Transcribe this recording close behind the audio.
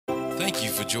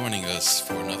for joining us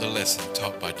for another lesson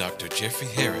taught by Dr. Jeffrey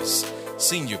Harris,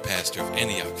 Senior Pastor of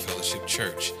Antioch Fellowship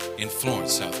Church in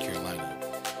Florence, South Carolina.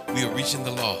 We are reaching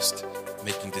the lost,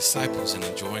 making disciples and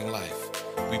enjoying life.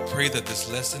 We pray that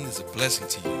this lesson is a blessing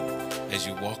to you as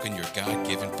you walk in your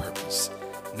God-given purpose.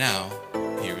 Now,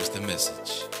 here is the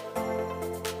message.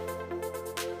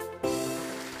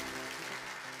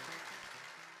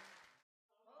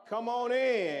 Come on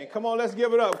in. Come on, let's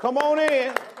give it up. Come on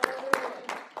in.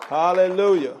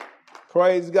 Hallelujah.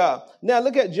 Praise God. Now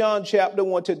look at John chapter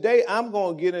 1. Today I'm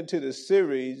going to get into the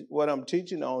series, what I'm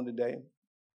teaching on today.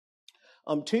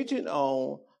 I'm teaching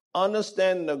on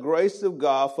understanding the grace of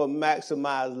God for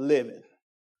maximized living.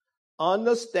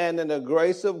 Understanding the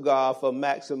grace of God for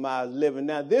maximized living.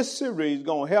 Now this series is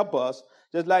going to help us.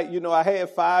 Just like, I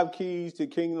had 5 keys to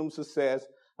kingdom success.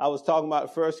 I was talking about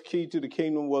the first key to the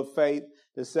kingdom was faith.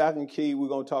 The second key, we're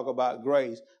going to talk about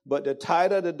grace. But the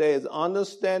title of the day is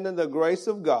Understanding the Grace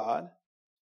of God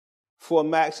for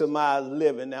Maximized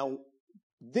Living. Now,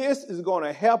 this is going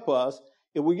to help us.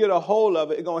 If we get a hold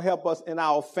of it, it's going to help us in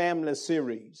our family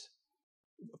series.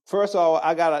 First of all,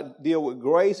 I got to deal with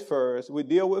grace first. We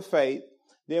deal with faith.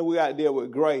 Then we got to deal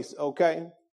with grace, okay?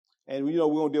 And, we're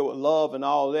going to deal with love and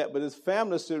all that. But this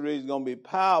family series is going to be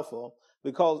powerful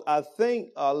because I think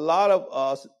a lot of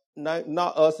us,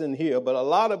 not us in here, but a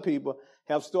lot of people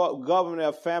have started governing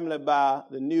their family by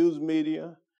the news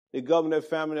media. They govern their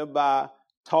family by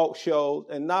talk shows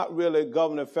and not really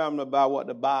govern their family by what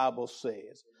the Bible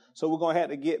says. So we're going to have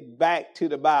to get back to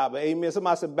the Bible. Amen.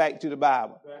 Somebody say back to the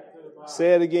Bible. Back to the Bible.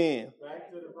 Say it again. Back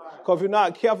to the Bible. Because if you're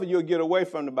not careful, you'll get away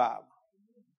from the Bible.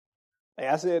 Hey,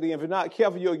 I said it again. If you're not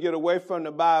careful, you'll get away from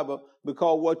the Bible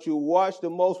because what you watch the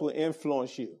most will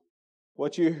influence you.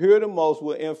 What you hear the most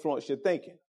will influence your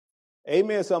thinking.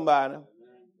 Amen, somebody.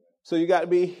 So you got to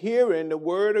be hearing the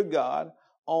word of God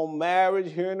on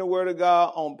marriage, hearing the word of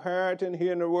God on parenting,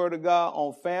 hearing the word of God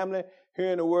on family,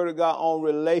 hearing the word of God on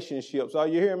relationships. Are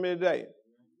you hearing me today?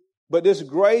 But this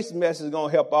grace message is going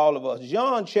to help all of us.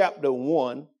 John chapter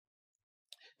 1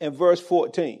 and verse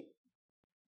 14.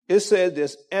 It says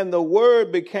this, and the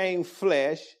word became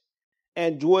flesh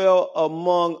and dwelt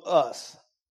among us.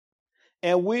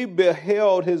 And we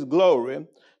beheld his glory,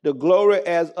 the glory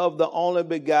as of the only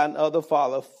begotten of the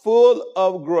Father, full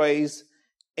of grace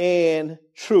and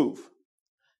truth.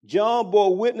 John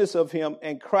bore witness of him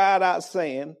and cried out,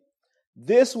 saying,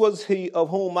 this was he of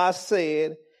whom I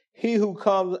said, he who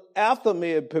comes after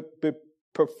me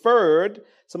preferred.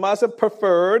 Somebody said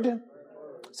preferred.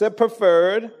 Said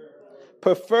preferred.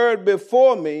 Preferred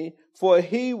before me, for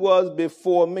he was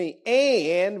before me.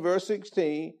 And, verse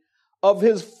 16, of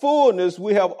his fullness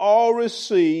we have all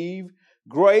received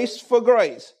grace for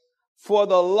grace. For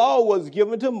the law was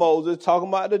given to Moses, talking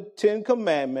about the 10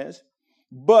 commandments,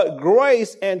 but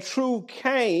grace and truth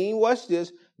came, watch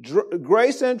this,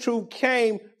 grace and truth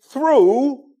came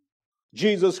through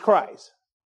Jesus Christ.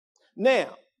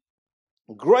 Now,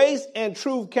 grace and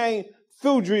truth came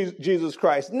through Jesus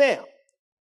Christ. Now,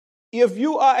 if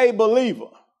you are a believer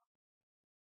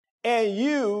and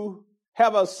you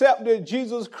have accepted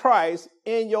Jesus Christ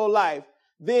in your life,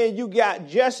 then you got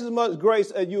just as much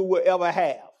grace as you will ever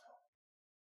have.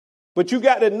 But you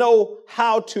got to know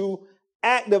how to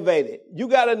activate it. You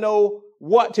got to know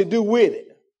what to do with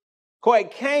it. Because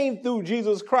it came through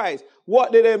Jesus Christ.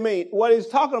 What did it mean? What he's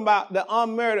talking about, the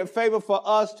unmerited favor for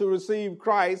us to receive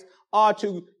Christ or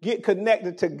to get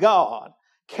connected to God,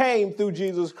 came through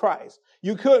Jesus Christ.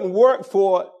 You couldn't work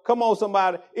for it. Come on,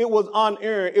 somebody. It was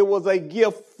unearned. It was a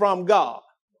gift from God.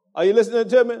 Are you listening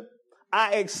to me?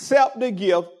 I accept the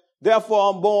gift,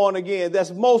 therefore I'm born again.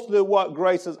 That's mostly what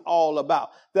grace is all about.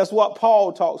 That's what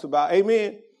Paul talks about.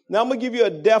 Amen. Now I'm going to give you a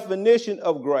definition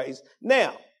of grace.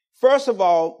 Now, first of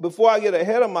all, before I get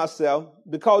ahead of myself,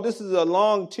 because this is a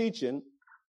long teaching,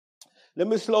 let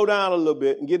me slow down a little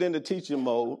bit and get into teaching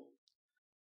mode.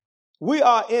 We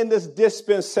are in this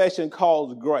dispensation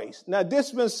called grace. Now,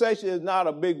 dispensation is not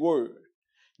a big word.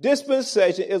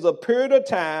 Dispensation is a period of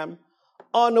time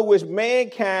under which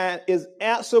mankind is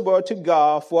answerable to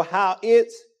God for how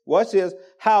it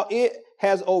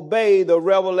has obeyed the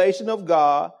revelation of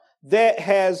God that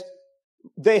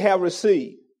they have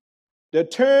received. The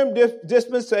term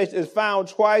dispensation is found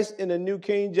twice in the New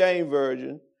King James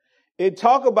Version. It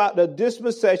talks about the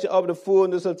dispensation of the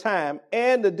fullness of time,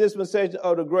 and the dispensation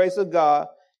of the grace of God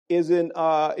is in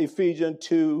Ephesians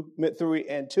 2:3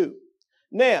 and 2.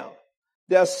 Now,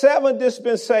 there are 7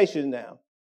 dispensations now.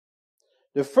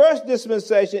 The first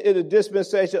dispensation is the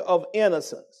dispensation of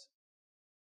innocence.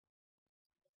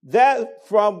 That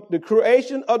from the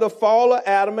creation of the fall of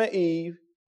Adam and Eve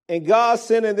and God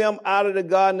sending them out of the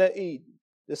Garden of Eden.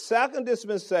 The second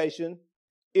dispensation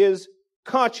is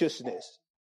consciousness.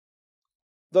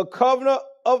 The covenant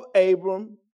of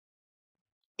Abram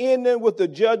ending with the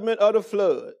judgment of the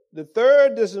flood. The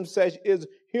third dispensation is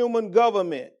human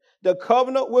government. The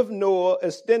covenant with Noah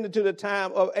extended to the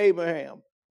time of Abraham.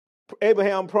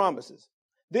 Abraham promises.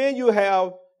 Then you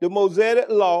have the Mosaic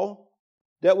law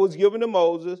that was given to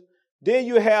Moses. Then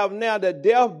you have now the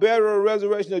death, burial, and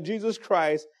resurrection of Jesus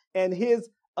Christ and his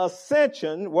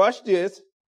ascension, watch this,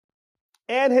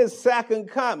 and his second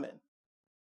coming.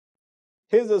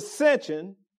 His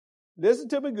ascension, listen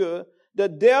to me good, the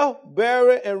death,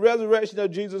 burial, and resurrection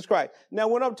of Jesus Christ. Now,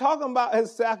 when I'm talking about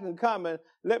his second coming,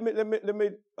 let me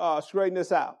straighten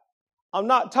this out. I'm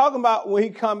not talking about when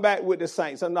he come back with the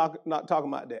saints. I'm not talking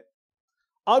about that.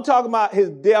 I'm talking about his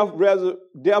death, burial,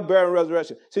 and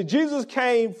resurrection. See, Jesus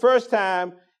came first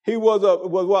time. He was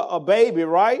a baby,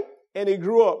 right? And he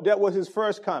grew up. That was his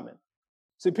first coming.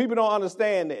 See, people don't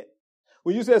understand that.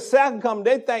 When you say second coming,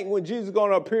 they think when Jesus is going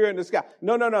to appear in the sky.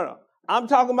 No. I'm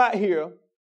talking about here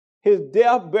his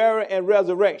death, burial, and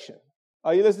resurrection.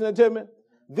 Are you listening to me?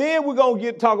 Then we're going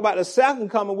to talk about the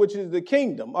second coming, which is the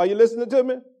kingdom. Are you listening to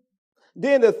me?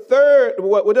 Then the third,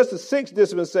 that's the sixth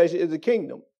dispensation, is the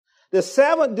kingdom. The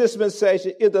seventh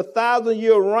dispensation is the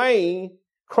 1,000-year reign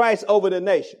Christ over the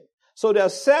nation. So there are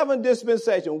 7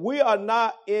 dispensations. We are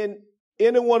not in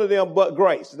any one of them but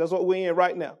grace. That's what we're in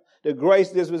right now. The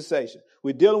grace dispensation.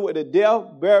 We're dealing with the death,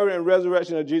 burial, and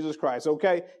resurrection of Jesus Christ,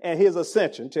 okay? And his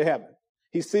ascension to heaven.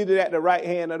 He's seated at the right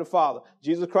hand of the Father.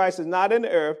 Jesus Christ is not in the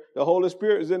earth. The Holy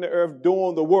Spirit is in the earth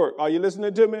doing the work. Are you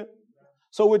listening to me?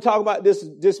 So we're talking about this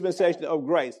dispensation of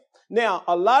grace. Now,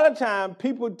 a lot of time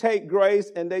people take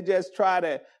grace and they just try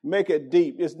to make it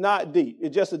deep. It's not deep.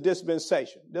 It's just a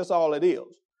dispensation. That's all it is.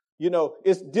 You know,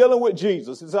 it's dealing with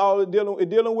Jesus. It's all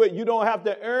dealing with. You don't have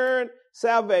to earn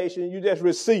salvation. You just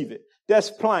receive it.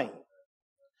 That's plain.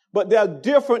 But there are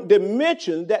different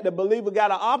dimensions that the believer got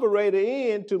to operate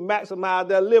in to maximize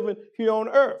their living here on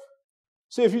earth.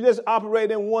 See, if you just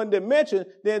operate in one dimension,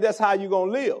 then that's how you're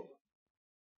going to live.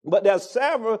 But there's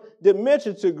several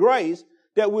dimensions to grace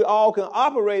that we all can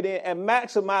operate in and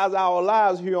maximize our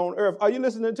lives here on earth. Are you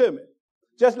listening to me?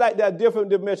 Just like there are different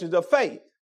dimensions of faith.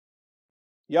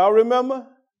 Y'all remember?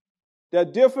 There are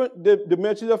different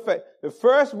dimensions of faith. The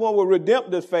first one was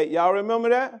redemptive faith. Y'all remember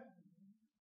that?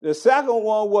 The second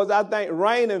one was, I think,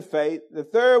 reigning faith. The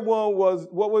third one was,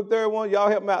 what was the third one? Y'all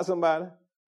help me out, somebody.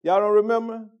 Y'all don't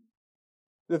remember?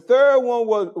 The first one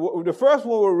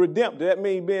was redemptive. That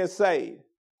means being saved.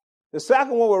 The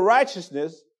second one was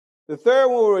righteousness. The third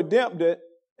one was redemptive.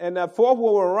 And the fourth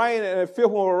one was reigning. And the fifth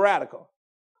one was radical.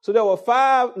 So there were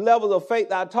 5 levels of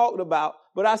faith I talked about.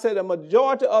 But I said the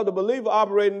majority of the believers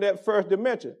operate in that first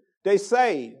dimension. They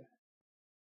saved.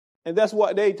 And that's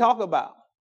what they talk about.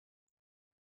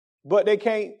 But they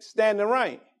can't stand the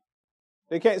rain.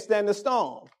 They can't stand the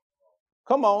storm.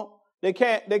 Come on. They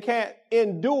can't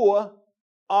endure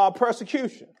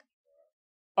persecution.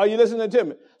 Are you listening to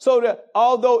me? So that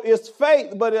although it's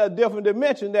faith, but it's a different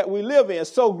dimension that we live in.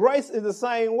 So grace is the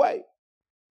same way.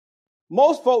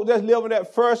 Most folks just live in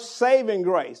that first saving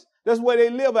grace. That's where they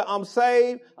live at. I'm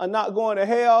saved. I'm not going to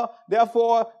hell.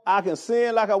 Therefore, I can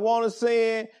sin like I want to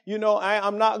sin. You know,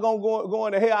 I'm not going to go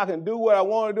into hell. I can do what I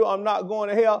want to do. I'm not going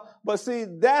to hell. But see,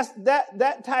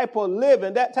 that type of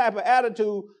living, that type of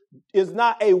attitude is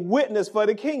not a witness for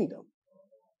the kingdom.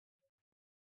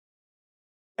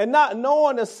 And not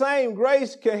knowing the same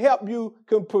grace can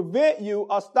prevent you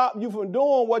or stop you from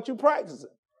doing what you're practicing.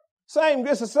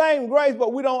 It's the same grace,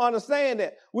 but we don't understand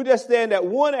that. We just stand that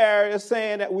one area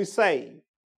saying that we saved.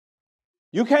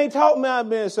 You can't talk me out of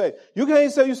being saved. You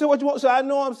can't say, you say what you want to say. I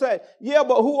know I'm saved. Yeah,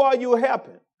 but who are you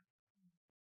helping?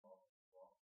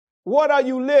 What are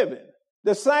you living?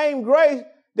 The same grace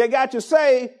that got you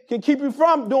saved can keep you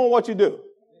from doing what you do.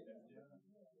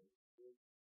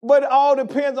 But it all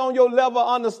depends on your level of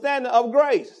understanding of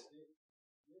grace.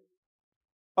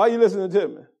 Are you listening to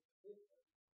me?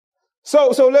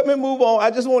 So let me move on. I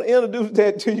just want to introduce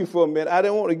that to you for a minute. I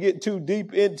didn't want to get too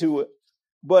deep into it,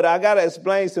 but I got to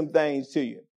explain some things to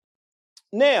you.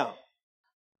 Now,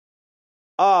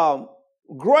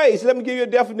 grace, let me give you a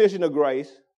definition of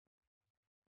grace,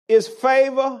 is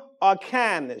favor or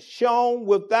kindness shown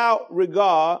without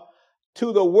regard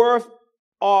to the worth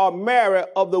or merit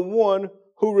of the one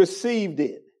who received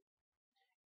it.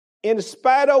 In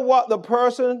spite of what the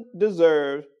person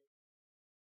deserves,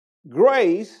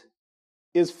 grace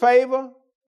is favor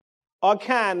or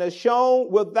kindness shown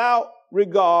without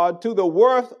regard to the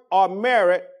worth or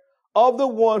merit of the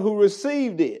one who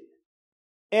received it,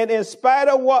 and in spite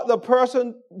of what the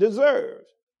person deserves.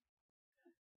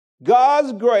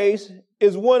 God's grace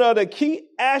is one of the key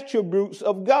attributes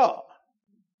of God.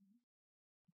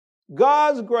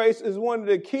 God's grace is one of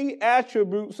the key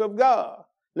attributes of God.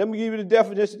 Let me give you the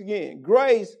definition again.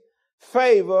 Grace,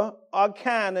 favor, or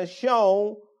kindness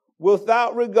shown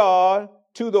without regard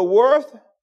to the worth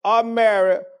or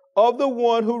merit of the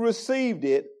one who received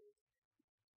it,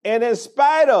 and in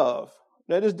spite of,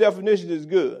 now this definition is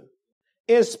good,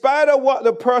 in spite of what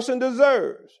the person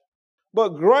deserves. But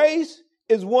grace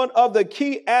is one of the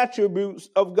key attributes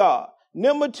of God.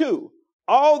 Number two,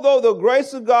 although the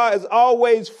grace of God is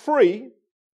always free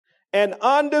and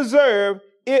undeserved,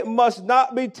 it must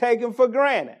not be taken for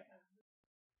granted.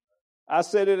 I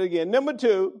said it again. Number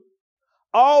two,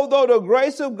 although the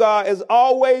grace of God is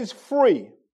always free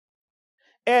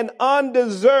and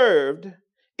undeserved,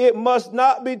 it must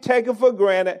not be taken for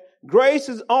granted. Grace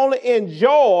is only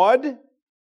enjoyed.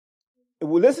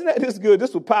 Well, listen to this good.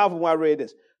 This was powerful when I read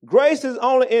this. Grace is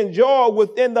only enjoyed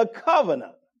within the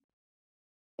covenant.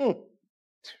 In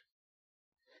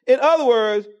other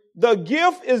words, the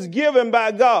gift is given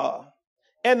by God,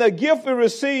 and the gift is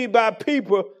received by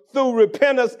people through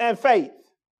repentance and faith.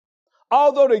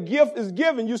 Although the gift is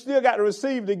given, you still got to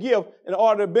receive the gift in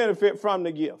order to benefit from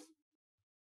the gift.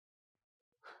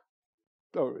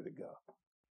 Glory to God.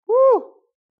 Woo!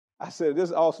 I said, this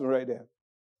is awesome right there.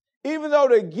 Even though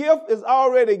the gift is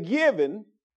already given,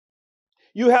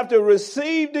 you have to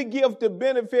receive the gift to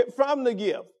benefit from the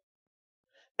gift.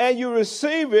 And you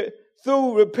receive it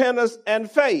through repentance and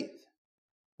faith.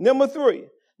 Number three,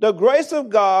 the grace of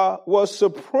God was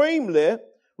supremely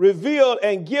revealed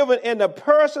and given in the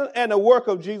person and the work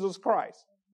of Jesus Christ.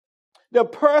 The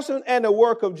person and the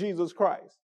work of Jesus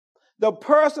Christ. The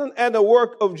person and the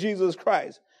work of Jesus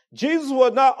Christ. Jesus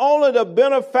was not only the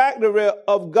benefactor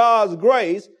of God's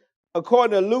grace,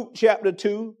 according to Luke chapter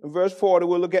 2, verse 40,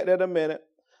 we'll look at that in a minute,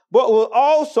 but was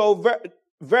also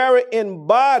very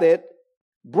embodied,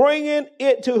 bringing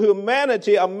it to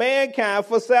humanity, a mankind,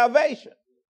 for salvation.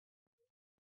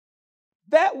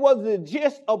 That was the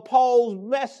gist of Paul's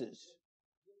message.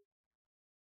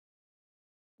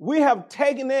 We have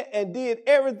taken it and did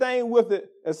everything with it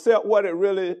except what it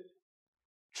really,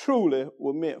 truly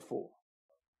was meant for.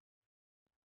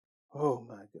 Oh,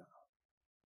 my God.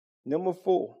 Number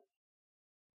four.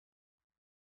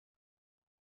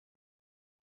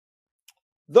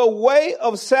 The way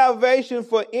of salvation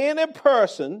for any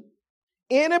person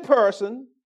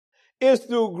is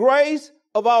through grace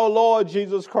of our Lord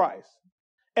Jesus Christ.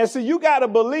 And so you got to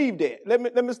believe that. Let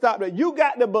me stop there. You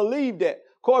got to believe that.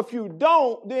 Because if you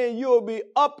don't, then you'll be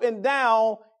up and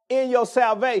down in your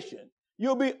salvation.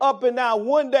 You'll be up and down.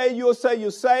 One day you'll say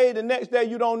you're saved. The next day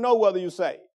you don't know whether you're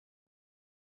saved.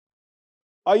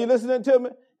 Are you listening to me?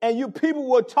 And people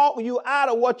will talk you out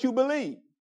of what you believe.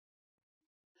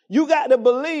 You got to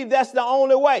believe that's the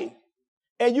only way.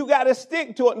 And you got to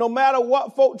stick to it no matter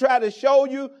what folk try to show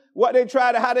you, how they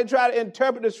try to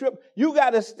interpret the script. You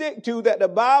got to stick to that the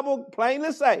Bible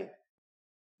plainly say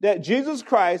that Jesus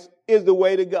Christ is the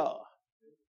way to God.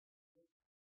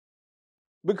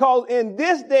 Because in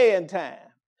this day and time,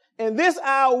 in this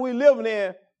hour we living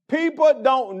in, people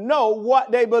don't know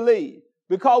what they believe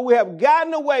because we have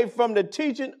gotten away from the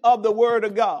teaching of the Word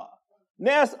of God.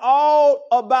 Now it's all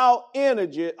about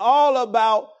energy, all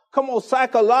about,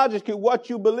 psychologically what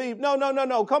you believe.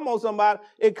 No. Come on, somebody.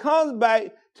 It comes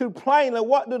back to plainly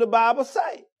what do the Bible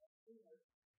say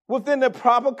within the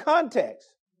proper context.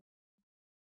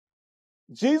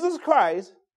 Jesus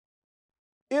Christ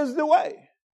is the way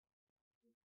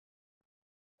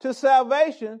to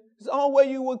salvation. It's the only way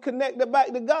you will connect it back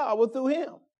to God was through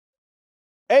him.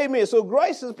 Amen. So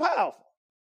grace is powerful.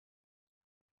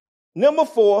 Number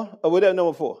four.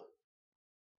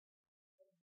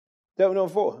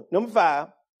 Number five.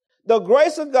 The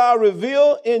grace of God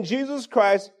revealed in Jesus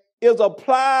Christ is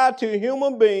applied to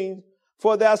human beings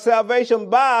for their salvation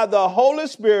by the Holy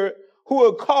Spirit, who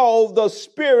are called the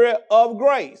Spirit of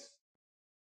grace.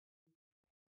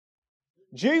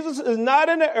 Jesus is not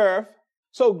in the earth,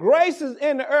 so grace is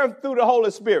in the earth through the Holy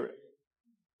Spirit.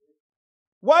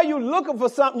 Why are you looking for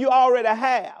something you already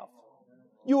have?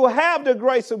 You have the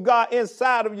grace of God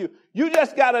inside of you. You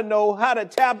just got to know how to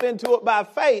tap into it by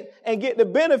faith and get the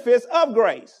benefits of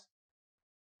grace.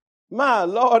 My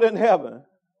Lord in heaven.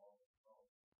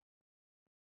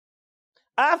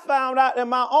 I found out in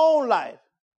my own life.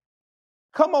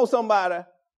 Come on, somebody.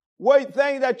 Wait,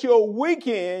 things that you're weak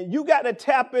in, you got to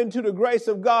tap into the grace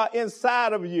of God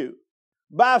inside of you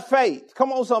by faith.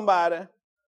 Come on, somebody.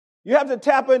 You have to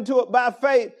tap into it by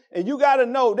faith, and you got to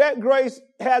know that grace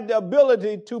has the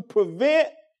ability to prevent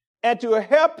and to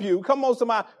help you. Come on,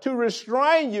 somebody, to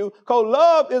restrain you, because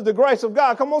love is the grace of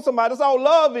God. Come on, somebody. That's all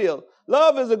love is.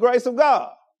 Love is the grace of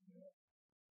God.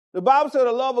 The Bible said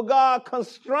the love of God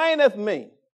constraineth me.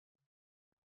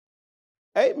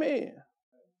 Amen.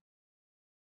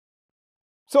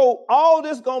 So all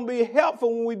this going to be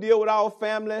helpful when we deal with our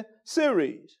family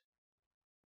series.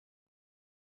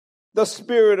 The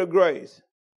Spirit of grace.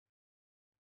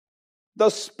 The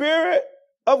Spirit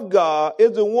of God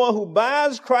is the one who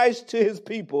binds Christ to his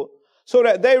people so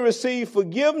that they receive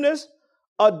forgiveness,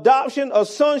 adoption of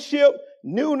sonship,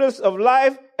 newness of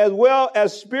life, as well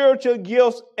as spiritual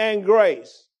gifts and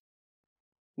grace.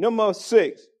 Number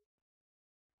 6.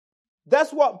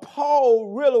 That's what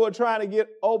Paul really was trying to get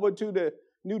over to the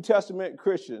New Testament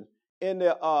Christians in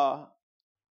the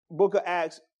book of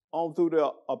Acts on through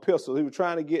the epistles. He was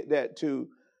trying to get that to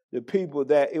the people,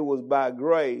 that it was by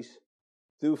grace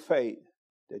through faith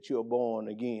that you are born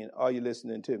again. Are you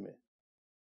listening to me?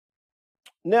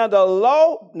 Now the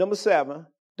law, number 7,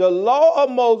 the law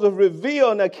of Moses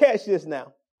revealed, now catch this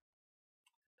now.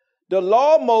 The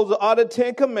law of Moses, are the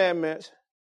 10 commandments,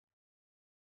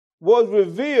 was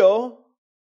revealed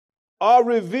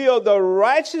the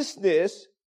righteousness,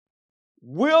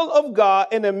 will of God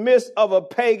in the midst of a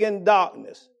pagan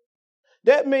darkness.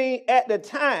 That means at the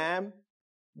time,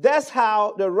 that's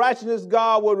how the righteousness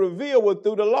God will reveal was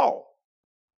through the law.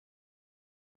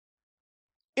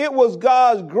 It was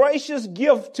God's gracious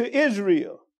gift to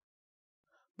Israel.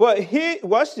 But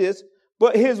watch this,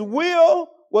 but his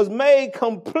will was made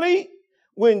complete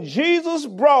when Jesus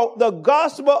brought the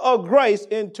gospel of grace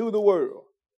into the world.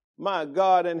 My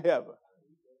God in heaven.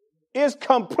 It's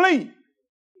complete.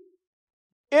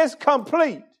 It's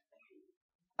complete.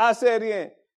 I said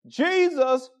again,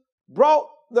 Jesus brought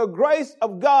the grace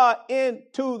of God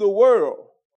into the world.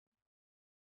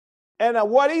 And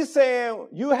what he's saying,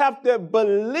 you have to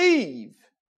believe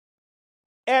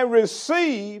and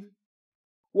receive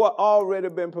what already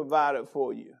been provided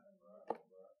for you.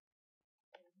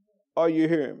 Are you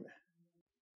hearing me?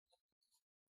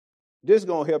 This is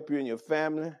going to help you in your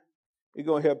family. It's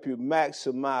going to help you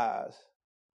maximize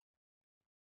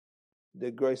the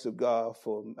grace of God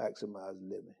for maximized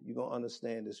living. You're going to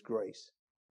understand this grace.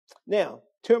 Now,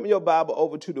 turn your Bible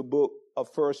over to the book of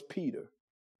 1 Peter,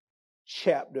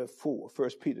 chapter 4. 1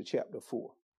 Peter, chapter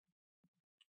 4.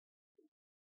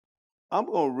 I'm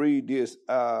going to read this,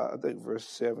 I think verse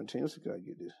 17. Let's see if I can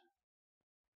get this.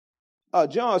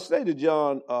 Stay to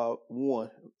John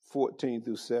 1, 14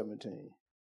 through 17.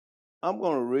 I'm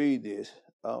going to read this,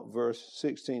 verse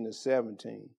 16 to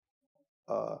 17,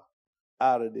 out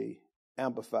of the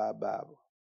Amplified Bible.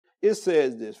 It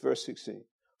says this, verse 16.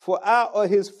 For out of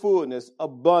his fullness,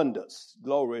 abundance,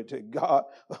 glory to God.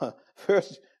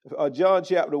 First, John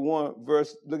chapter 1,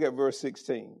 look at verse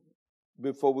 16,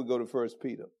 before we go to 1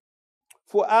 Peter.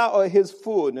 For out of his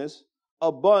fullness,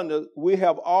 abundance, we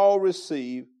have all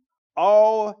received,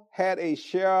 all had a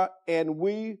share, and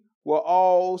we were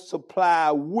all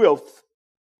supplied with.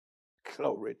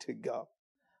 Glory to God.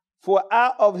 For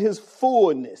out of his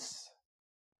fullness,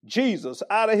 Jesus,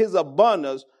 out of his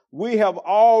abundance, we have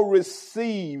all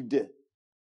received,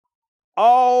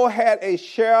 all had a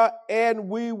share, and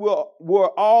we were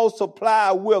all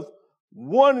supplied with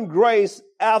one grace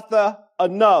after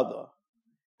another,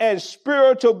 and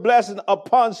spiritual blessing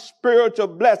upon spiritual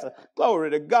blessing. Glory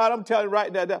to God. I'm telling you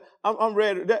right now, I'm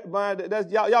ready.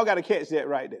 Y'all got to catch that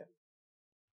right there.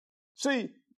 See,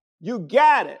 you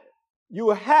got it. You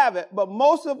have it. But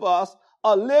most of us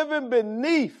are living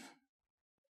beneath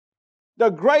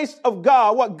the grace of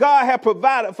God, what God had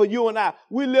provided for you and I.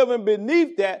 We're living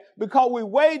beneath that because we're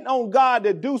waiting on God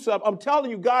to do something. I'm telling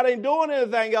you, God ain't doing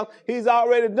anything else. He's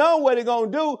already done what he's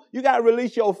going to do. You got to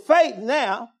release your faith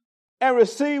now and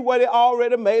receive what he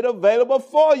already made available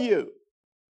for you.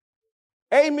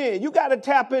 Amen. You got to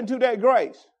tap into that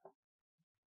grace.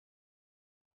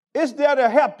 It's there to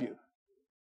help you.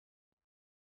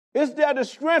 It's there to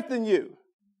strengthen you.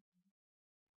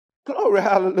 Glory,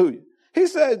 hallelujah. He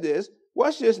said this,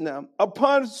 watch this now,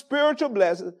 upon spiritual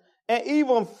blessings and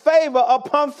even favor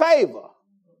upon favor.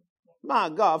 My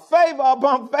God, favor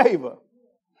upon favor.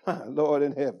 My Lord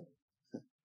in heaven.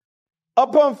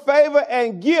 Upon favor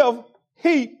and gift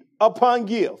heaped upon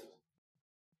gift.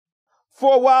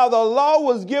 For while the law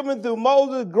was given through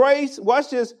Moses, grace, watch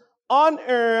this,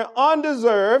 unearned,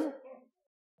 undeserved,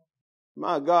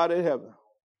 my God in heaven.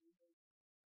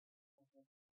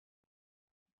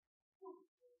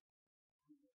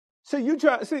 See,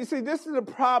 this is the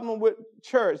problem with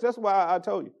church. That's why I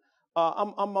told you.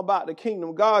 I'm about the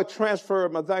kingdom. God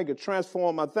transformed my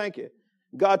thinking.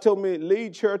 God told me,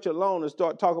 leave church alone and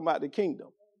start talking about the kingdom.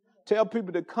 Tell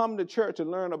people to come to church and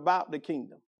learn about the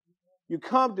kingdom. You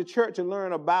come to church and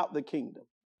learn about the kingdom.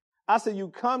 I said, you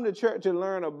come to church to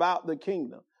learn about the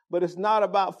kingdom, but it's not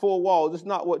about four walls. It's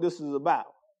not what this is about.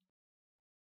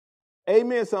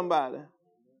 Amen, somebody.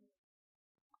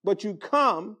 But you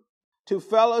come to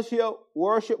fellowship,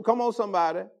 worship. Come on,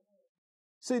 somebody.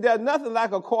 See, there's nothing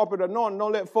like a corporate anointing.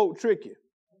 Don't let folk trick you.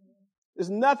 There's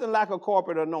nothing like a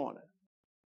corporate anointing.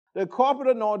 The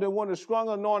corporate anointing, one of the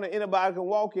strongest anointing anybody can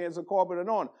walk in, is a corporate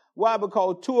anointing. Why?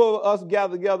 Because two of us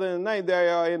gather together in the name, they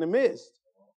are in the midst.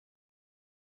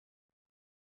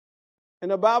 And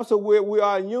the Bible says we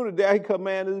are in unity, there he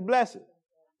commanded his blessing.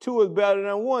 Two is better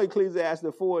than one, Ecclesiastes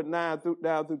 4, 9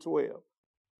 down through 12.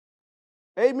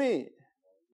 Amen.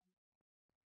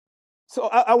 So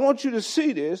I want you to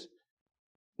see this.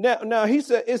 Now he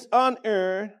said it's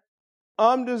unearned,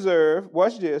 undeserved,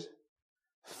 watch this,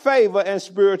 favor and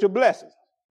spiritual blessings.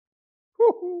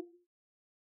 Woo-hoo.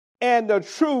 And the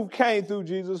truth came through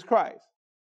Jesus Christ.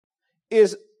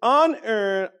 It's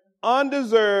unearned,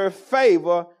 undeserved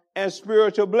favor and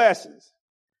spiritual blessings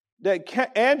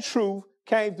and truth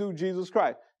came through Jesus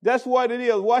Christ. That's what it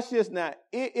is. Watch this now.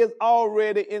 It is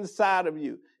already inside of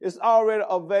you. It's already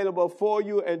available for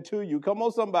you and to you. Come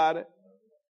on, somebody.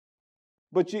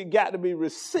 But you got to be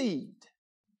received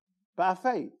by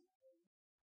faith.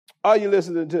 Are you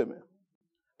listening to me?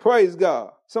 Praise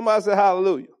God. Somebody say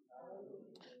hallelujah.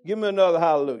 Give me another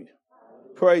hallelujah.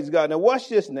 Praise God. Now watch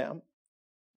this now.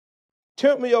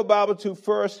 Turn me your Bible to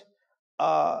 1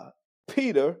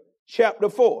 Peter chapter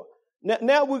 4.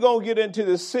 Now we're going to get into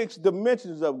the 6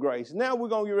 dimensions of grace. Now we're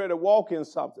going to get ready to walk in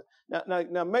something.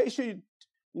 Now make sure you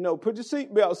put your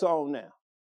seatbelts on now.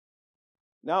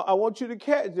 Now I want you to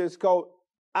catch this because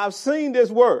I've seen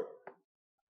this word.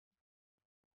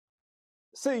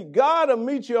 See, God will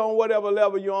meet you on whatever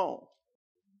level you're on.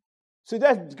 See,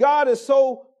 God is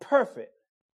so perfect.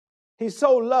 He's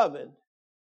so loving.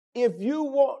 If you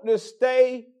want to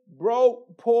stay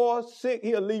broke, poor, sick,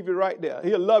 he'll leave you right there.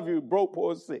 He'll love you broke,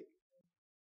 poor, sick.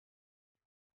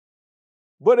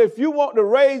 But if you want to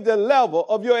raise the level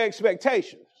of your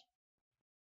expectations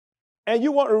and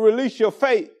you want to release your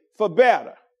faith for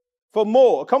better, for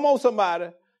more, come on somebody,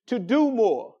 to do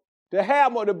more, to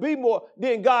have more, to be more,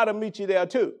 then God will meet you there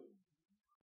too.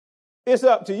 It's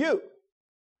up to you.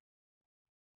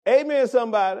 Amen,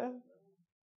 somebody.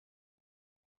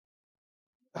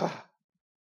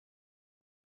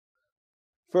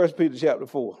 1 Peter chapter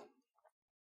 4.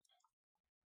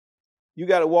 You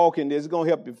got to walk in this. It's going to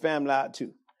help your family out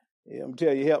too. Yeah, I'm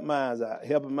telling you, help mine out.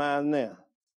 Helping mine now.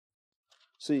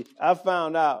 See, I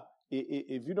found out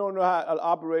if you don't know how to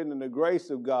operate in the grace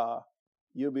of God,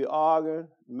 you'll be arguing,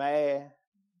 mad,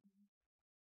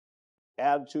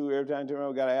 attitude. Every time you turn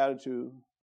around, got an attitude.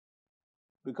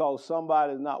 Because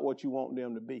somebody's not what you want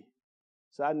them to be.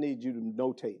 So I need you to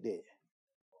notate that.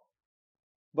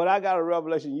 But I got a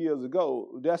revelation years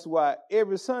ago. That's why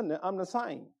every Sunday I'm the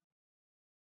same.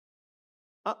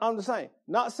 I'm the same.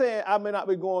 Not saying I may not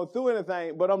be going through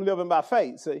anything, but I'm living by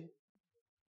faith, see?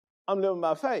 I'm living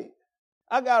by faith.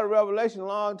 I got a revelation a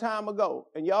long time ago,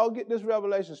 and y'all get this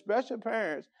revelation, especially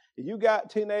parents. If you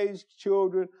got teenage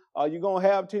children, or you're going to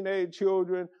have teenage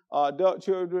children, or adult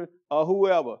children, or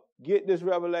whoever, get this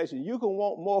revelation. You can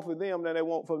want more for them than they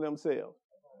want for themselves.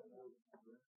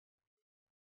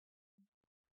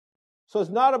 So it's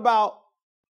not about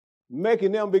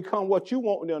making them become what you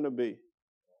want them to be.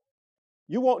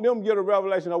 You want them to get a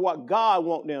revelation of what God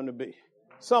wants them to be.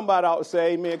 Somebody ought to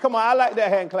say amen. Come on, I like that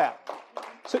hand clap.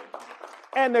 So,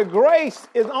 and the grace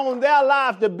is on their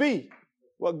life to be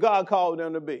what God called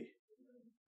them to be.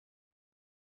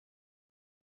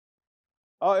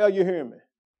 Are you hearing me?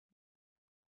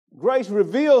 Grace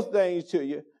reveals things to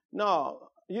you. No,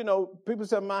 people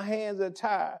say my hands are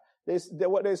tired.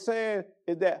 What they're saying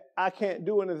is that I can't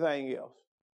do anything else.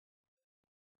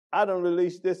 I don't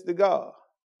release this to God.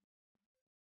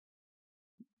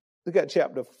 Look at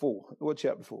chapter 4. What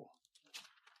chapter 4?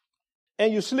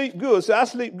 And you sleep good. Say, I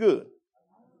sleep good.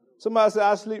 Somebody say,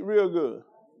 I sleep real good.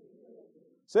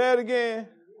 Say it again.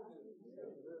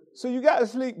 So you got to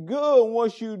sleep good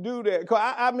once you do that.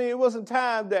 Because I mean, it wasn't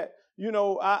time that,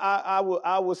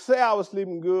 I would say I was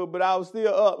sleeping good, but I was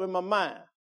still up in my mind.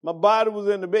 My body was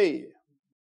in the bed.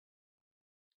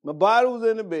 My body was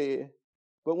in the bed.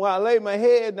 But when I laid my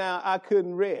head down, I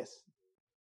couldn't rest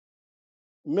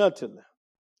mentally.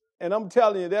 And I'm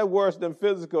telling you, that's worse than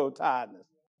physical tiredness.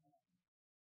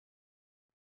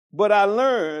 But I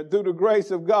learned through the grace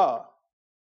of God.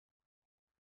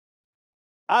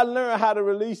 I learned how to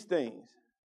release things.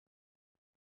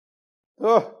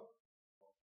 Oh,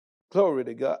 glory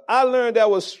to God. I learned there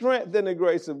was strength in the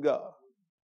grace of God.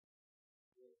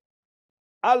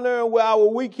 I learned where I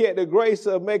was weak at, the grace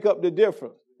of make up the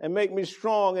difference. and make me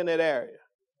strong in that area.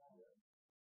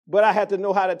 But I have to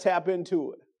know how to tap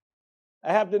into it.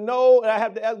 I have to know and I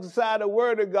have to exercise the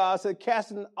word of God. So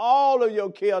casting all of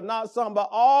your cares, not some, but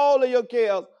all of your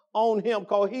cares on him,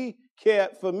 because he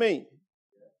cared for me.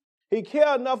 He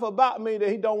cared enough about me that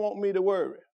he don't want me to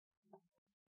worry.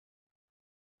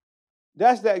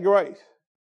 That's that grace.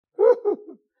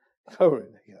 Glory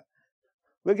to God.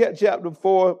 Look at chapter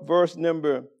 4, verse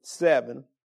number 7.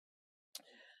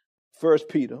 1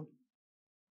 Peter.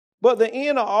 But the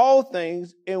end of all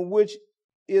things in which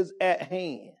is at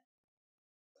hand.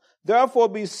 Therefore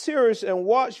be serious and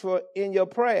watchful in your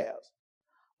prayers.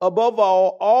 Above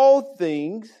all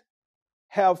things,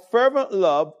 have fervent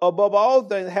love. Above all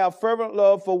things, have fervent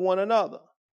love for one another.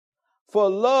 For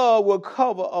love will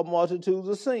cover a multitude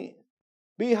of sins.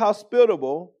 Be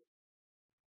hospitable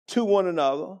to one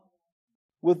another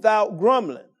without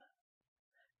grumbling.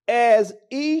 As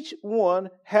each one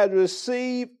has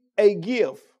received a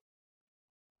gift.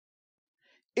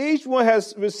 Each one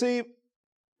has received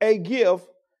a gift.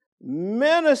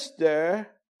 Minister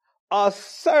or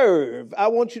serve. I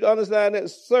want you to understand that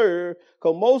serve,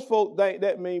 because most folk think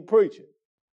that means preaching.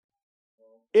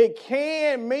 It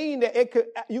can mean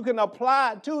that you can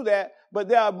apply it to that, but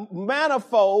there are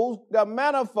manifolds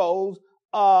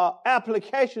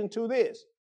application to this.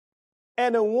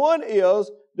 And the one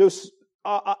is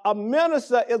a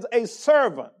minister is a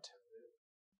servant.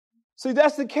 See,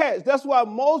 that's the catch. That's why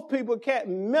most people can't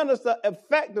minister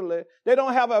effectively. They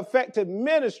don't have an effective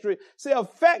ministry. See,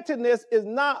 effectiveness is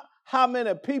not how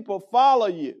many people follow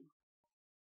you.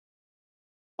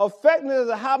 Effectiveness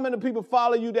is how many people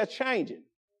follow you that's changing.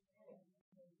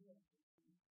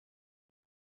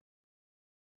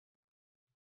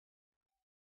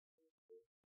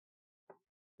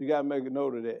 You got to make a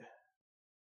note of that.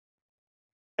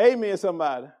 Amen,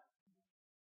 somebody.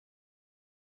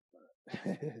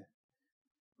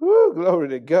 Woo, glory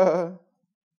to God.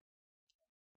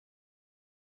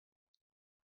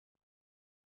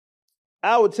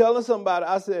 I was telling somebody,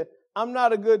 I said, I'm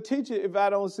not a good teacher if I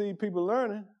don't see people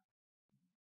learning.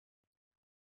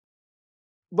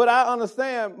 But I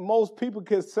understand most people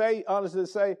can honestly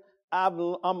say, I'm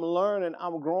learning,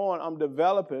 I'm growing, I'm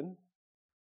developing.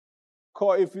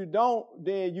 Because if you don't,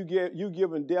 then you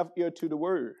giving deaf ear to the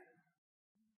word.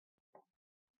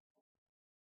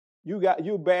 You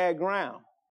bad ground.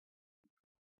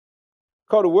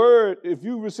 Because the word, if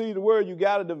you receive the word, you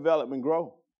got to develop and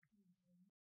grow.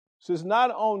 So it's not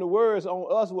on the word, it's on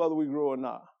us whether we grow or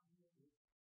not.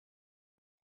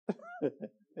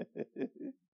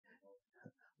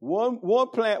 One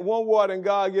plant, one water, and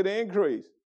God get an increase.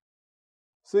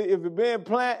 See, if it's been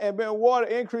planted and been water,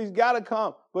 increase got to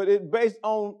come, but it's based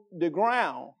on the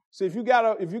ground. See, if you got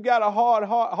a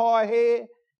hard head,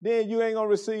 then you ain't gonna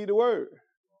receive the word.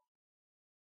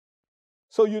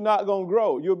 So you're not going to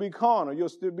grow. You'll be carnal. You'll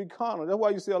still be carnal. That's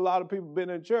why you see a lot of people been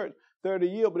in church 30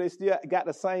 years, but they still got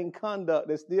the same conduct.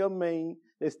 They're still mean.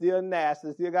 They're still nasty.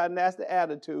 They still got a nasty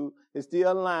attitude. They're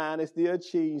still lying. They're still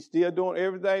cheating. Still doing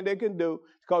everything they can do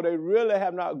because they really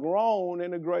have not grown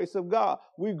in the grace of God.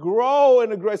 We grow in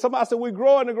the grace. Somebody said we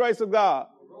grow in the grace of God.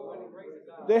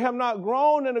 They have not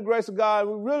grown in the grace of God.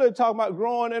 We're really talking about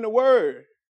growing in the Word.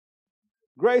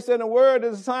 Grace and the Word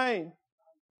is the same.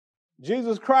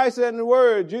 Jesus Christ and the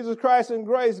Word, Jesus Christ and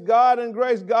grace, God and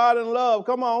love.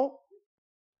 Come on.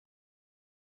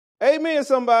 Amen,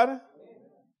 somebody.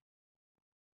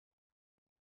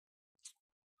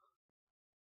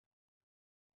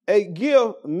 A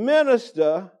gift,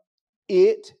 minister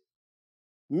it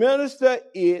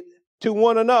to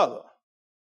one another.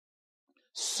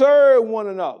 Serve one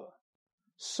another.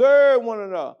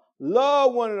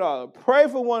 Love one another. Pray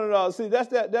for one another. See, that's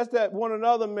that one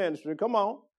another ministry. Come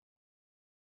on.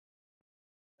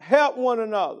 Help one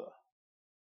another.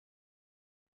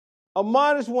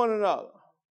 Admonish one another.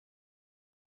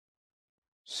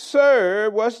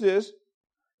 Serve, what's this?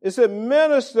 It said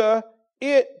minister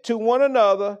it to one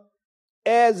another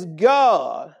as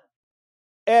good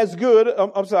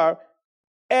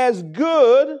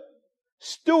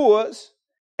stewards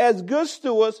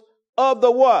of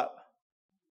the what?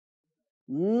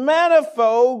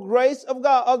 Manifold grace of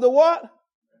God. Of the what?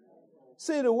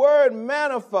 See, the word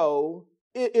manifold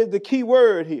is the key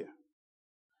word here.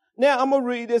 Now I'm gonna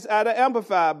read this out of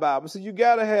Amplified Bible. So you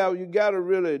gotta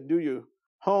really do your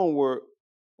homework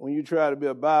when you try to be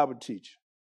a Bible teacher.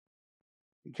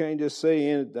 You can't just say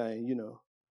anything,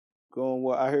 Go on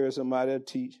what I heard somebody else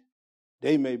teach.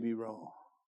 They may be wrong.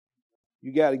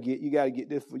 You gotta get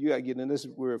in this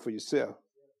word for yourself.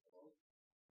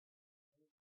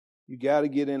 You gotta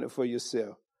get in it for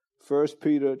yourself. 1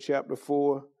 Peter chapter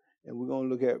 4 And we're going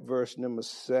to look at verse number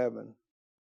 7.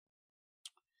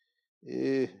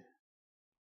 1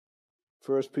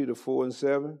 Peter 4 and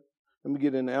 7. Let me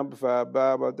get in the Amplified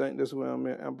Bible. I think that's where I'm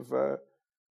in, Amplified.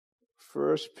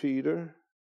 1 Peter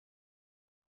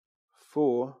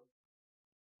 4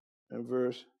 and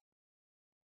verse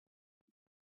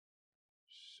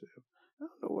 7. I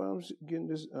don't know why I'm getting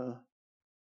this.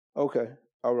 Okay,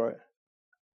 all right.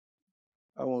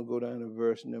 I want to go down to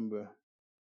verse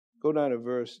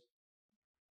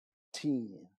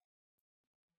 10.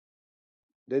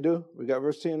 They do? We got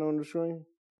verse 10 on the screen?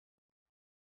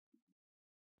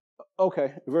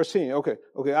 Okay, verse 10. Okay.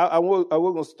 I was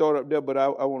going to start up there, but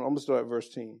I'm going to start at verse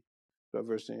 10.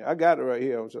 Verse 10. I got it right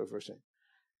here. I'm sorry, verse 10.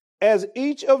 As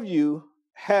each of you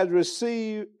has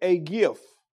received a gift,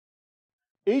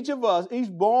 each of us, each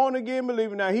born again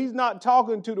believer. Now, he's not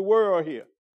talking to the world here.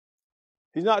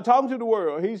 He's not talking to the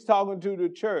world. He's talking to the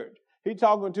church. He's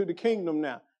talking to the kingdom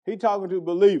now. He's talking to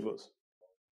believers.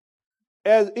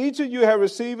 As each of you have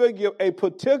received a gift, a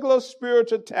particular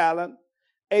spiritual talent,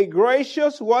 a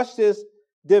gracious, watch this,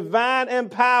 divine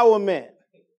empowerment.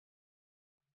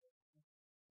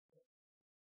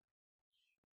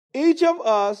 Each of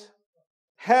us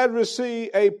had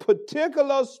received a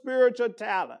particular spiritual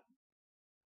talent.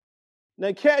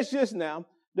 Now catch this now.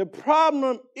 The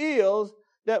problem is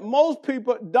that most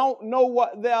people don't know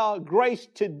what they are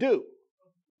graced to do.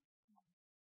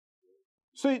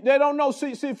 See, they don't know.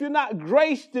 See, if you're not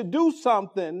graced to do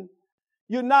something,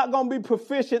 you're not going to be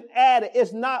proficient at it.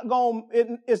 It's not going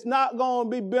to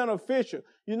be beneficial.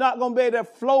 You're not going to be able to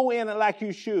flow in it like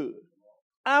you should.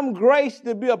 I'm graced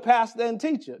to be a pastor and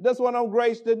teacher. That's what I'm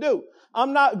graced to do.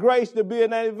 I'm not graced to be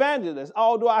an evangelist.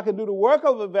 Although I can do the work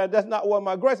of an evangelist, that's not what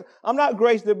my grace is. I'm not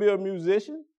graced to be a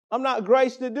musician. I'm not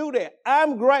graced to do that.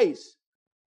 I'm graced.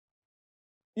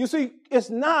 You see, it's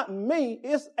not me.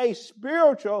 It's a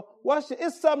spiritual.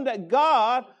 It's something that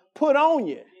God put on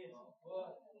you.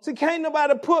 See, can't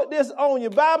nobody put this on you.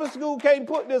 Bible school can't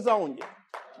put this on you.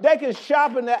 They can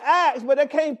sharpen the axe, but they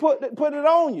can't put it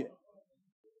on you.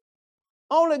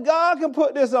 Only God can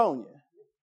put this on you.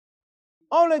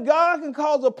 Only God can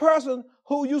cause a person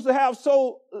who I used to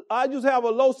have a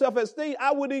low self-esteem.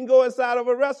 I wouldn't even go inside of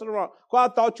a restaurant because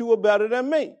I thought you were better than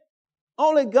me.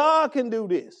 Only God can do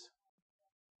this.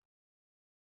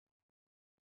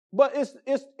 But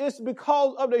it's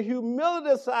because of the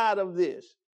humility side of this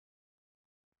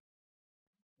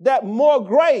that more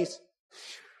grace.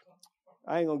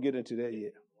 I ain't gonna get into that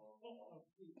yet.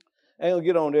 I ain't gonna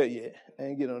get on that yet.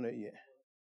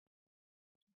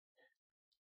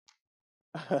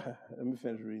 Let me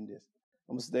finish reading this.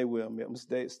 I'm gonna stay where I'm at. I'm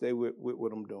gonna stay with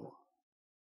what I'm doing.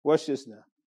 Watch this now.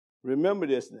 Remember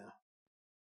this now.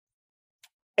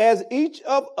 As each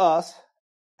of us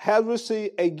has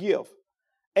received a gift,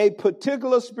 a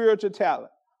particular spiritual talent,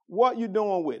 what you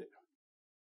doing with it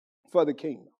for the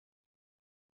kingdom?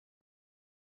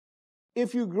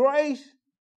 If you grace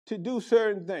to do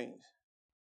certain things,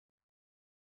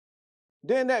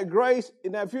 then that grace,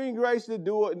 now if you ain't grace to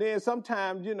do it, then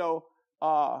sometimes, people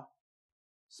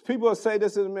will say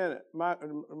this in a minute, my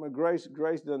grace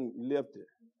doesn't lift it.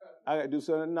 I got to do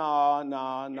something. No.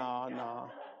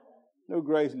 No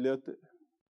grace lifted.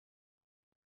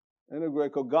 Ain't no grace,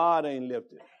 because God ain't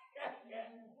lifted.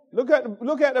 Look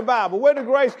at the Bible. Where did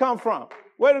grace come from?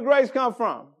 Where did grace come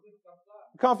from? It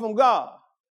come from God.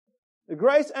 The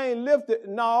grace ain't lifted.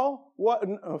 No. What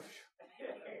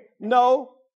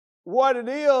it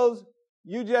is,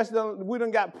 we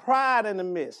done got pride in the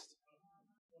midst.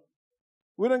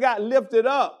 We done got lifted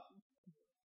up.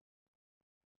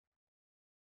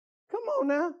 Come on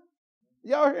now.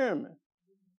 Y'all hear me?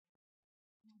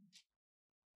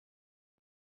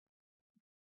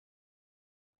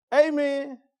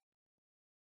 Amen.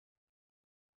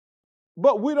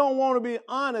 But we don't want to be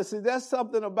honest. See, that's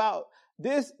something about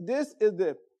this.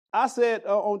 I said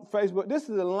on Facebook, this is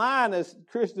the lyingest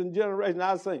Christian generation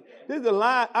I've seen. This is the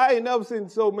line. I ain't never seen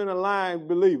so many lying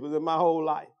believers in my whole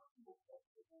life.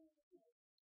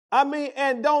 I mean,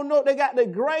 and don't know they got the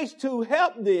grace to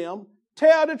help them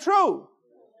tell the truth.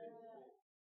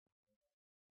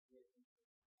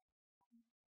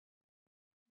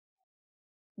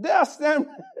 They'll stand.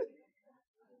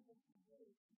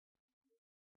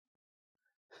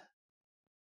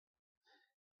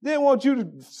 They want you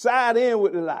to side in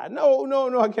with the lie.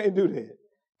 No, I can't do that.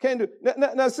 Can't do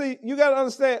it. Now, see, you got to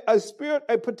understand a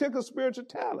particular spiritual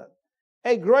talent,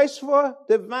 a graceful,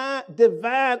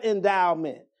 divine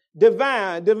endowment.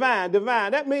 Divine.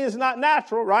 That means it's not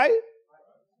natural, right?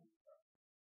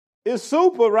 It's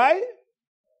super, right?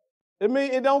 It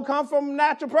means it don't come from a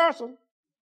natural person.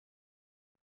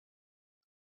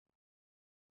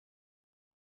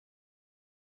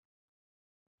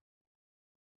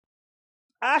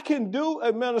 I can do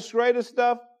administrative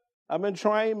stuff. I've been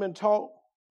trained, been taught.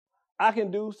 I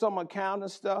can do some accounting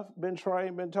stuff, been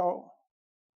trained, been taught.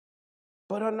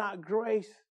 But I'm not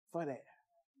graced for that.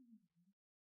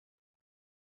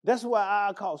 That's why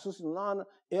I call Sister Lana,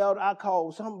 Elder, I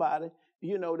call somebody,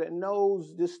 that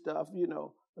knows this stuff,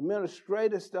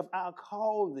 administrative stuff. I'll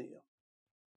call them.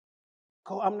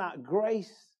 Because I'm not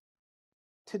graced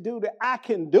to do that. I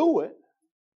can do it.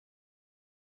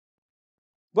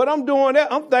 But I'm doing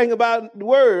that. I'm thinking about the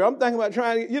word. I'm thinking about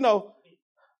trying to,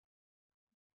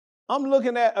 I'm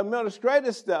looking at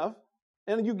administrative stuff.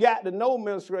 And you got to know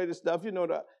administrative stuff,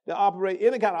 to operate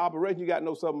any kind of operation, you got to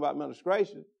know something about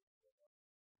administration.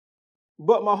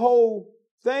 But my whole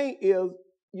thing is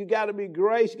you got to be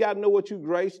graced. You got to know what you're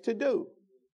graced to do.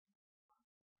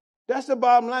 That's the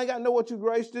bottom line. You got to know what you're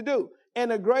graced to do.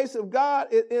 And the grace of God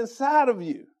is inside of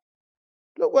you.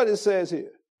 Look what it says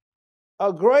here.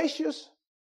 A gracious,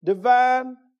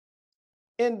 divine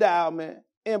endowment,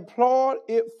 employ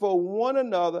it for one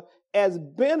another as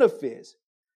benefits.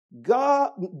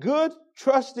 God, good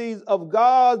trustees of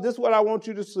God, this is what I want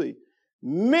you to see.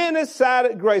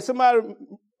 Many-sided grace. Somebody,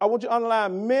 I want you to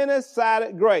underline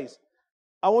many-sided grace.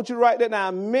 I want you to write that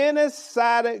down.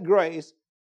 Many-sided grace.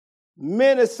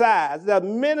 Many sides. There are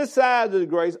many sides of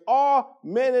grace or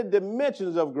many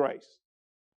dimensions of grace.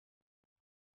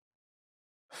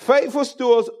 Faithful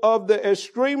stewards of the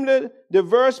extremely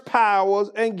diverse powers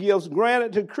and gifts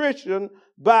granted to Christians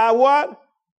by what?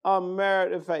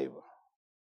 Unmerited favor.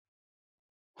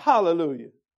 Hallelujah.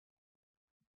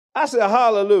 I said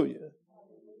hallelujah.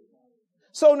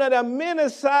 So now there are many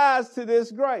sides to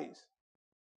this grace.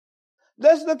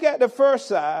 Let's look at the first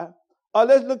side, or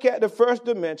let's look at the first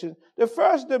dimension. The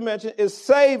first dimension is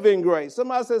saving grace.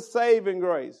 Somebody says saving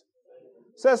grace.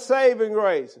 Says saving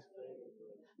grace.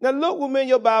 Now look with me in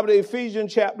your Bible to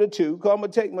Ephesians chapter 2, because I'm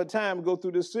going to take my time to go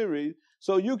through this series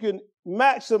so you can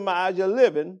maximize your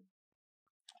living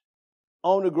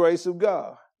on the grace of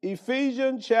God.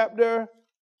 Ephesians chapter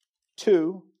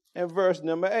 2 and verse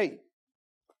number 8.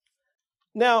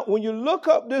 Now, when you look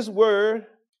up this word,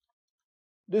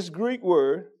 this Greek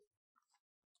word,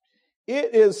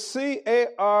 it is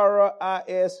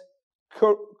charis,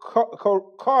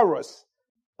 charis.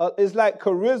 It's like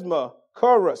charisma,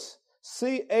 charis,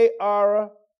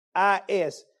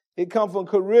 charis. It comes from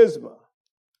charisma,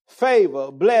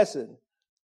 favor, blessing,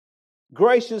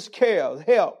 gracious care,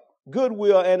 help,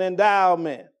 goodwill, and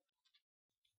endowment.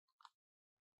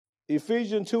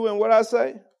 Ephesians 2 and what I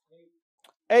say?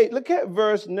 8. Look at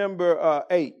verse number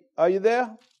 8. Are you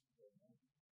there?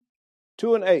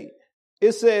 2 and 8.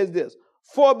 It says this.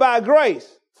 For by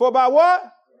grace. For by what?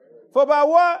 For by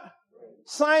what?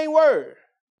 Same word.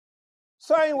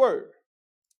 Same word.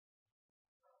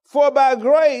 For by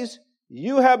grace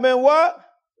you have been what?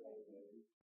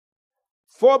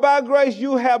 For by grace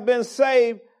you have been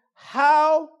saved.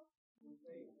 How?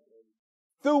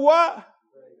 Through what?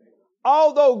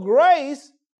 Although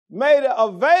grace made it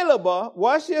available,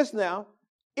 watch this now,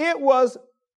 it was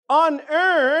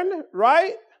unearned,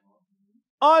 right?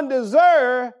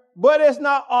 Undeserved, but it's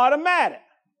not automatic.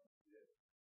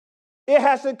 It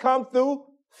has to come through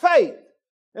faith.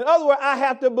 In other words, I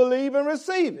have to believe and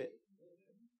receive it.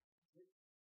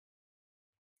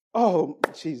 Oh,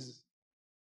 Jesus.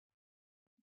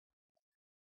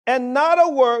 And not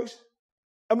of works,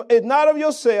 it's not of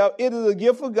yourself, it is a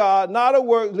gift of God, not of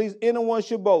works, lest anyone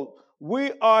should boast.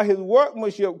 We are his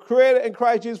workmanship, created in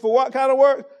Christ Jesus for what kind of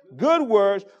work? Good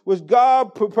works, which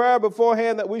God prepared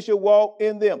beforehand that we should walk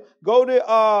in them. Go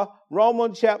to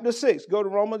Romans chapter 6. Go to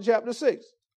Romans chapter 6.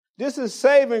 This is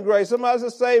saving grace. Somebody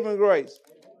says saving grace.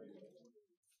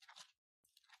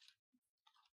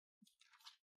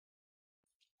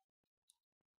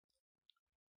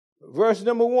 Verse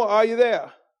number 1. Are you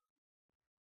there?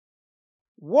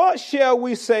 What shall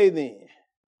we say then?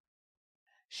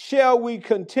 Shall we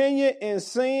continue in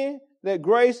sin that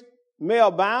grace may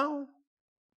abound?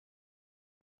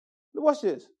 What's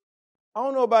this? I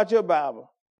don't know about your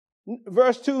Bible.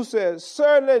 Verse 2 says,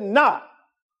 certainly not.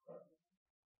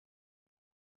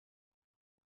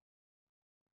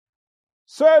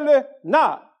 Certainly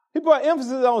not. He put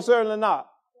emphasis on certainly not.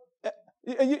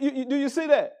 Do you see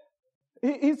that?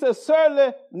 He says,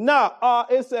 certainly not.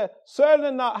 It says,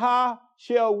 certainly not. How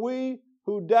shall we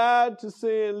who died to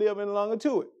sin live any longer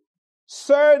to it?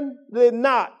 Certainly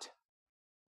not.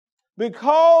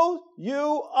 Because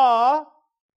you are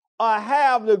or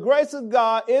have the grace of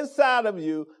God inside of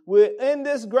you, within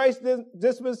this grace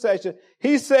dispensation,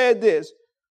 he said this,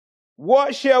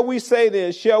 what shall we say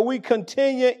then? Shall we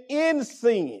continue in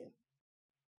sin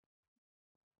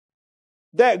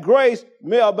that grace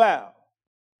may abound?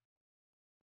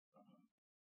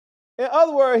 In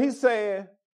other words, he's saying,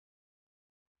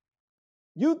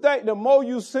 you think the more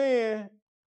you sin,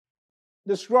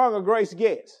 the stronger grace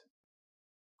gets.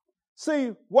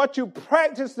 See, what you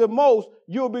practice the most,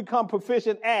 you'll become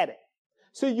proficient at it.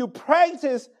 See, you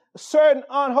practice certain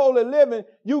unholy living,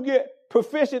 you get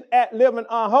proficient at living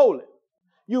unholy.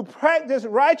 You practice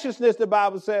righteousness, the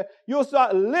Bible says, you'll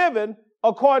start living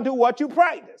according to what you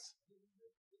practice.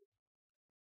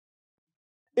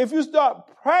 If you start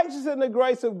practicing the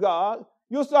grace of God,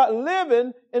 you'll start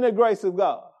living in the grace of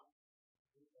God.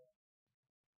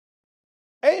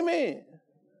 Amen.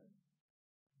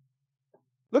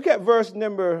 Look at verse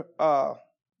number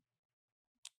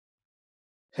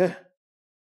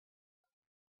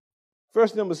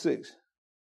verse number 6.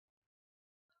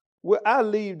 Well, I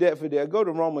leave that for there. Go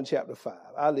to Romans chapter 5.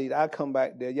 I'll come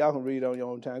back there. Y'all can read on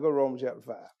your own time. Go to Romans chapter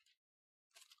 5.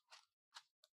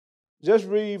 Just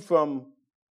read from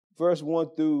verse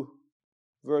 1 through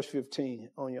verse 15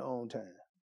 on your own time.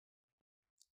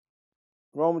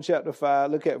 Romans chapter 5,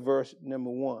 look at verse number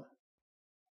 1.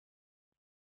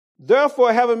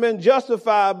 Therefore, having been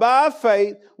justified by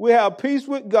faith, we have peace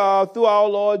with God through our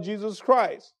Lord Jesus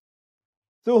Christ,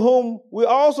 through whom we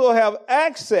also have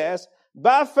access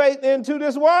by faith into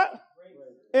this what?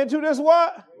 Grace. Into this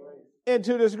what? Grace.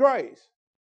 Into this grace.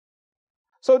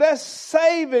 So that's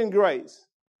saving grace.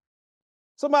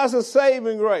 Somebody says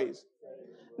saving grace.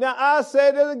 Now, I say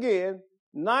it again,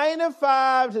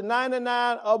 95 to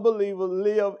 99 of believers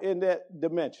live in that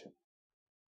dimension.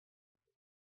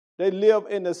 They live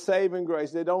in the saving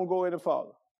grace. They don't go any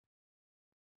farther.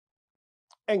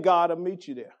 And God will meet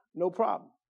you there. No problem.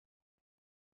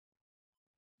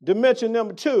 Dimension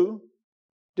number two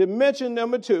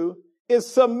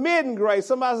is submitting grace.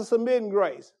 Somebody says submitting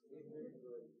grace.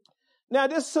 Now,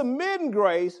 this submitting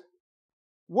grace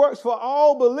works for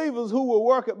all believers who will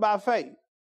work it by faith,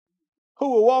 who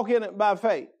will walk in it by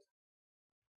faith.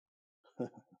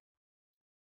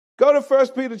 Go to 1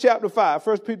 Peter chapter 5.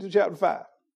 1 Peter chapter 5.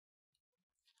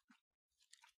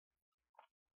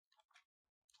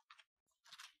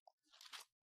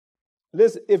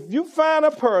 Listen, if you find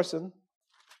a person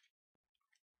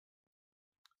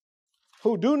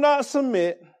who do not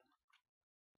submit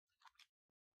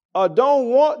or don't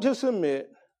want to submit,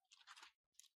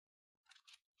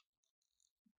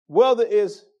 whether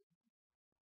it's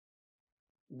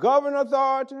government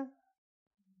authority,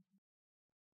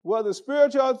 whether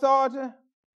spiritual authority,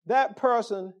 that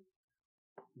person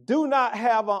do not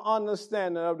have an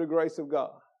understanding of the grace of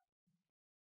God.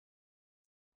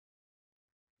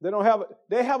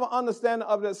 They have an understanding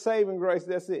of that saving grace.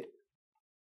 That's it.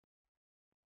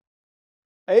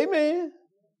 Amen.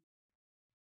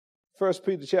 1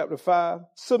 Peter chapter 5.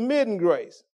 Submitting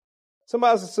grace.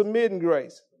 Somebody says submitting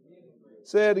grace.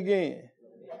 Say it again.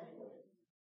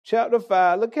 Chapter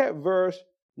 5. Look at verse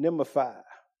number 5.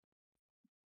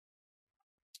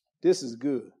 This is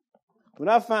good. When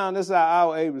I found this out, I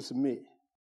was able to submit.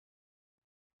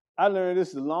 I learned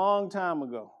this a long time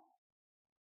ago.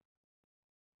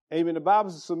 Amen. The Bible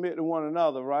says submit to one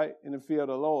another, right? In the fear of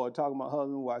the Lord. Talking about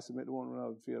husband and wife, submit to one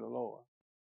another in the fear of the Lord.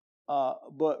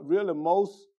 But really,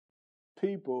 most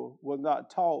people were not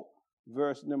taught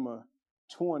verse number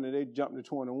 20. They jumped to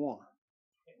 21.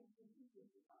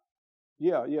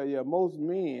 Yeah. Most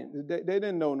men, they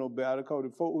didn't know no better because the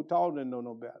folk who taught them didn't know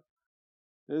no better.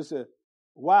 They said,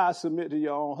 why submit to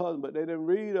your own husband? But they didn't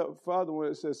read up further when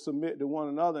it says submit to one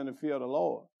another in the fear of the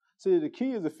Lord. See, the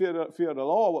key is the fear of the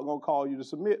Lord. What's going to call you to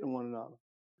submit to one another?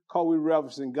 Because we're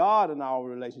reverencing God in our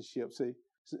relationship. See,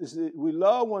 we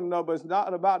love one another, but it's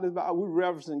not about this. We're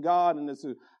reverencing God. And this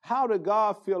is, how does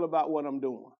God feel about what I'm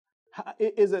doing?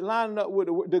 Is it lining up with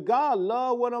the word? Does God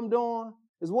love what I'm doing?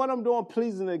 Is what I'm doing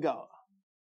pleasing to God?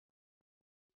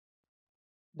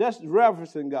 That's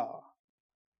reverencing God.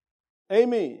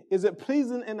 Amen. Is it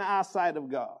pleasing in the eyesight of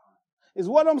God? Is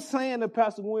what I'm saying to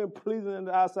Pastor William pleasing in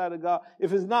the eyesight of God?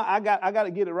 If it's not, I got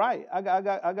to get it right. I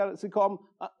got to see.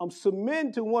 I'm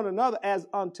submitting to one another as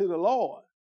unto the Lord.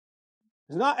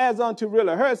 It's not as unto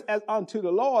really her, it's as unto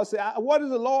the Lord. Say, what is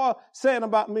the Lord saying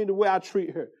about me the way I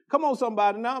treat her? Come on,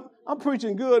 somebody. Now, I'm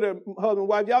preaching good, husband and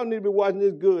wife. Y'all need to be watching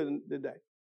this good today.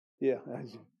 Yeah.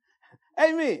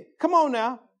 Amen. Come on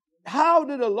now. How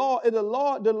did the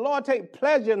Lord take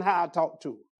pleasure in how I talk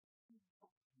to her?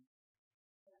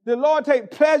 The Lord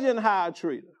take pleasure in how I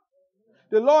treat her.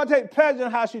 The Lord take pleasure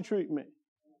in how she treat me.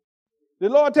 The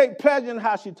Lord take pleasure in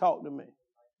how she talk to me.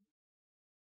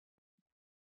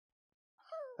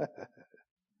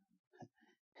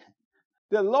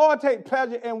 The Lord take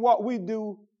pleasure in what we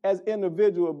do as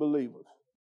individual believers.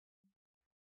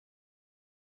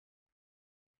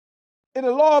 Is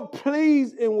the Lord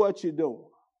pleased in what you're doing?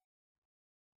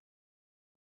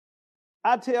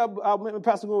 Me and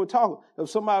Pastor Gwen were talking. If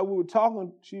somebody we were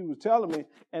talking, she was telling me,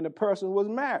 and the person was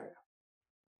married.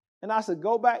 And I said,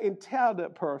 go back and tell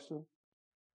that person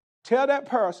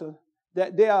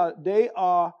that they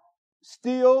are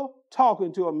still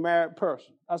talking to a married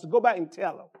person. I said, go back and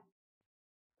tell them.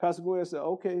 Pastor Gwen said,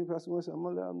 okay. Pastor Gwen said, I'm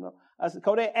going to let them know. I said,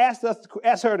 because they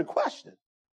asked her the question.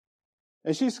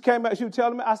 And she came back, she was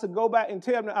telling me, I said, go back and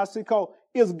tell them. I said,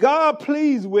 is God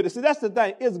pleased with it? See, that's the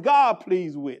thing. Is God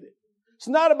pleased with it? It's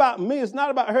not about me. It's not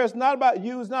about her. It's not about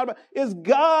you. Is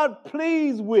God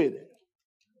pleased with it?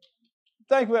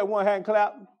 Thank you for that one hand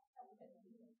clap.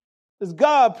 Is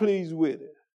God pleased with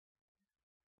it?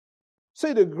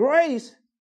 See, the grace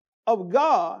of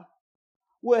God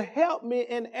will help me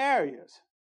in areas.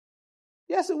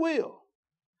 Yes, it will.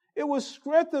 It will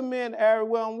strengthen me in areas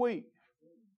where I'm weak.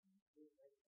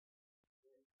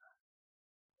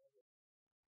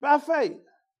 By faith.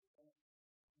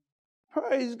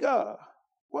 Praise God.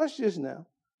 Watch this now.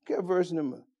 Look at verse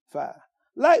number 5.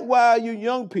 Likewise, you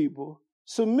young people,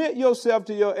 submit yourself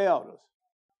to your elders.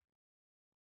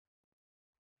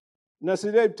 Now, see,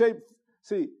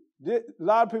 a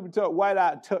lot of people talk white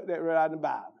out and tuck that right out of the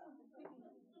Bible.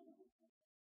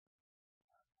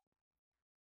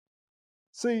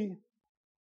 See,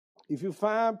 if you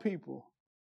find people,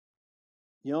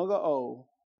 young or old,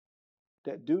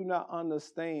 that do not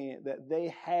understand that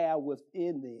they have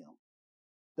within them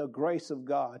the grace of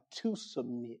God to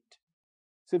submit.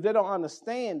 See, if they don't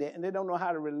understand that and they don't know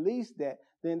how to release that,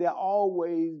 then there'll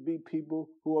always be people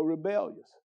who are rebellious.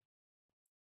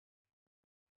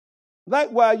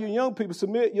 Likewise, you young people,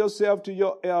 submit yourself to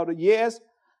your elder. Yes,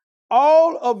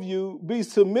 all of you be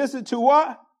submissive to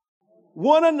what?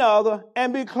 One another,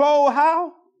 and be clothed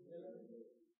how?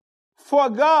 For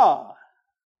God.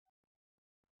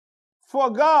 For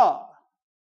God.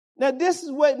 Now this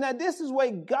is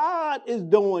where God is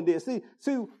doing this. See,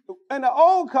 in the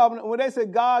old covenant, when they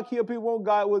said God killed people,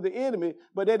 God was the enemy,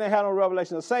 but they didn't have no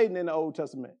revelation of Satan in the Old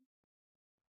Testament.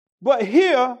 But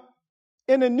here,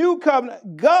 in the new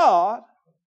covenant, God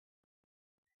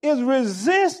is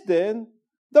resisting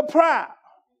the proud.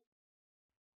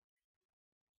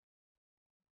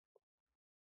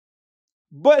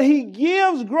 But he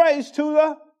gives grace to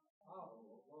the...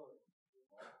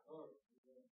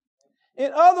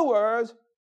 In other words,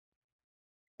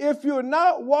 if you're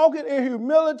not walking in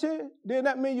humility, then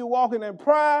that means you're walking in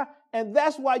pride, and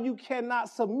that's why you cannot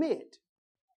submit.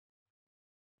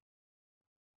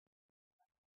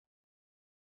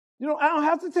 I don't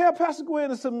have to tell Pastor Gwen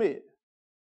to submit.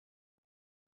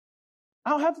 I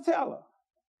don't have to tell her.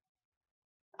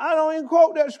 I don't even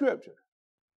quote that scripture.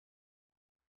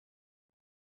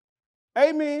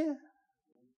 Amen.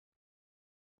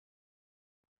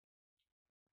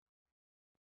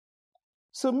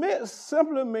 Submit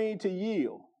simply means to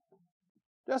yield.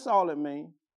 That's all it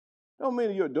means. It don't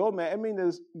mean you're a doormat. It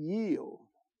means yield.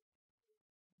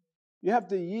 You have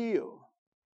to yield.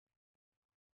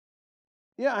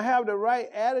 Yeah, have the right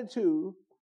attitude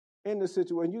in the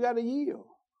situation. You got to yield.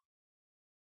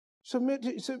 Submit.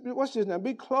 Watch this now.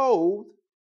 Be clothed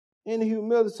in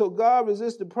humility, so God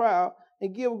resists the proud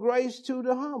and give grace to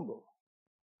the humble.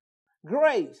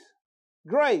 Grace.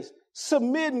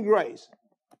 Submitting grace.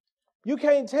 You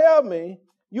can't tell me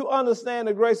you understand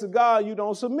the grace of God, you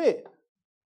don't submit.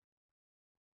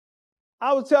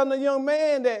 I was telling a young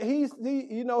man that he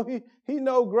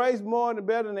know grace more and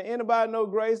better than anybody know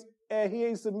grace, and he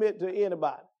ain't submit to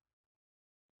anybody.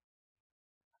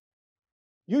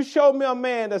 You show me a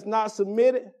man that's not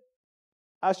submitted,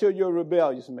 I show you a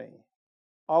rebellious man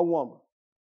or woman.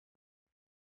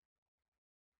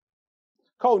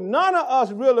 Because none of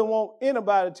us really want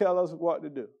anybody to tell us what to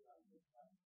do.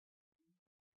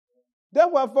 That's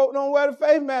why folk don't wear the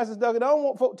faith masks stuff. They don't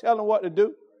want folk telling them what to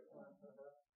do.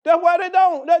 That's why they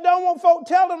don't. They don't want folk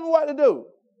telling them what to do.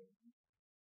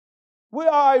 We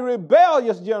are a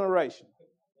rebellious generation.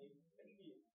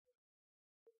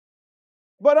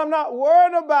 But I'm not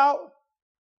worried about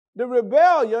the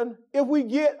rebellion if we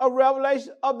get a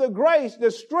revelation of the grace,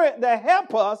 the strength that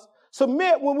help us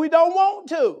submit when we don't want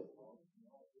to.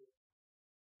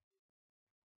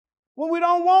 When we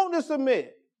don't want to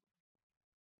submit.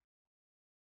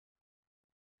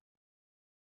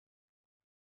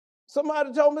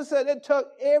 Somebody told me, said, it took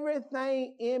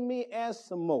everything in me and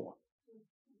some more.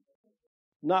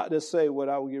 Not to say what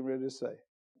I was getting ready to say.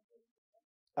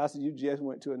 I said, you just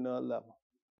went to another level.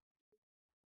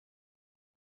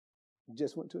 You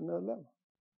just went to another level.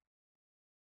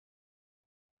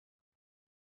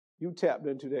 You tapped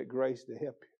into that grace to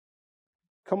help you.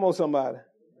 Come on, somebody.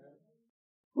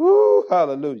 Woo,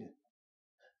 hallelujah.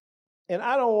 And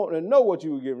I don't want to know what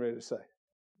you were getting ready to say.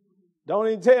 Don't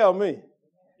even tell me.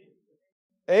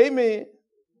 Amen.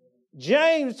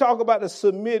 James talk about the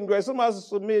submitting grace. Somebody's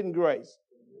submitting grace.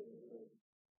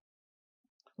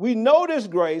 We know this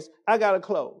grace. I got to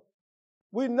close.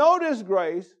 We know this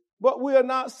grace, but we are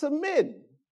not submitting.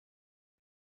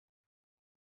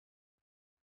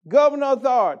 Governor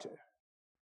authority.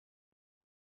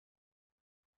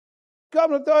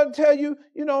 Governor authority tell you,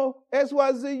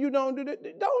 XYZ, you don't do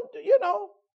that.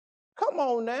 Don't, come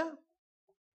on now.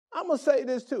 I'm going to say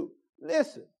this too.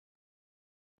 Listen.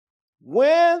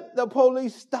 When the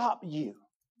police stop you,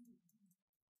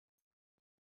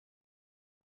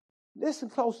 listen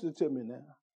closer to me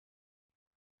now.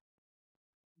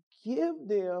 Give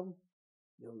them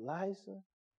your license,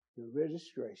 your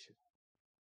registration,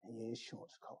 and your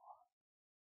insurance card.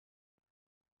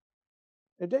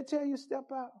 If they tell you step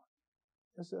out,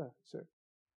 yes, sir.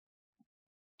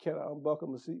 Can I unbuckle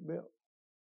my seatbelt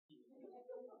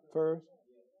first?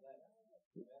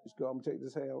 Just go, I'm going to take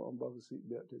this hand, unbuckle the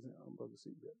seatbelt, unbuckle the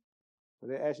seatbelt. But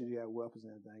they ask you if you have weapons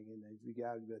and everything in there. If you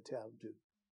got it, you better tell them to.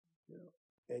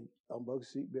 And unbuckle the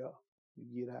seatbelt,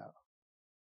 you get out.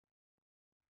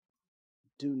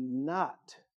 Do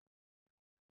not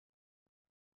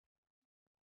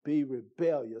be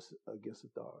rebellious against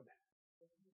authority.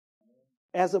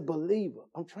 As a believer,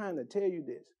 I'm trying to tell you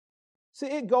this. See,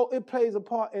 it plays a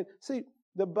part. And see,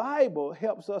 the Bible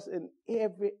helps us in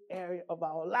every area of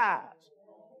our lives.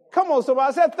 Come on,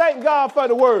 somebody. Say, thank God for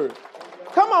the word.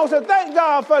 Come on, say, thank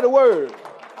God for the word.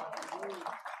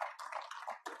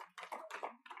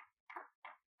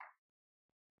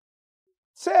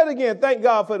 Say it again. Thank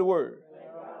God for the word.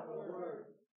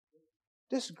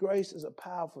 This grace is a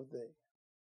powerful thing.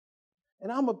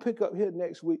 And I'm going to pick up here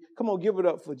next week. Come on, give it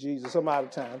up for Jesus. I'm out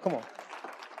of time. Come on.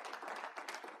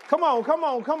 Come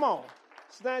on.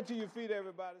 Stand to your feet,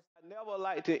 everybody. I never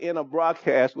like to end a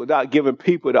broadcast without giving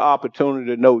people the opportunity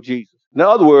to know Jesus. In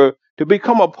other words, to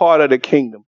become a part of the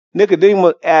kingdom.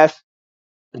 Nicodemus asked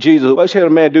Jesus, what should a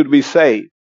man do to be saved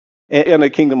and in the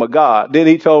kingdom of God? Then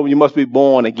he told him, you must be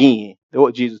born again. That's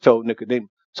what Jesus told Nicodemus.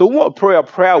 So we want to pray a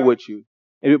prayer with you.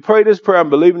 If you pray this prayer and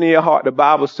believe in your heart, the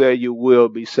Bible says you will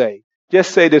be saved.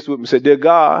 Just say this with me. Say, dear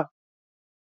God,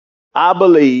 I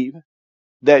believe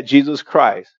that Jesus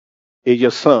Christ is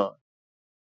your son.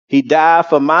 He died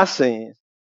for my sins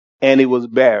and he was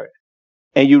buried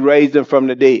and you raised him from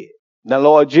the dead. Now,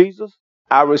 Lord Jesus,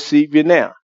 I receive you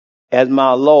now as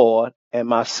my Lord and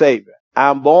my Savior.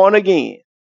 I'm born again.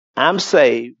 I'm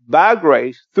saved by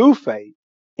grace through faith.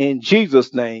 In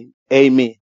Jesus' name,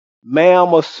 amen.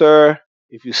 Ma'am or sir,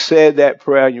 if you said that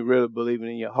prayer and you really believe it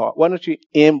in your heart, why don't you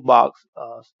inbox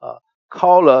us,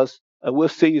 call us, and we'll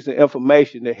send you some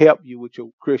information to help you with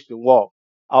your Christian walk.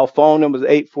 Our phone number is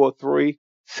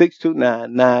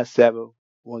 843-629-9710.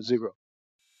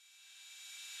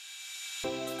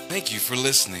 Thank you for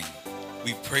listening.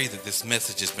 We pray that this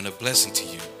message has been a blessing to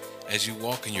you as you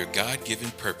walk in your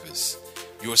God-given purpose.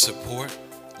 Your support,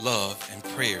 love, and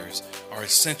prayers are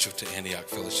essential to Antioch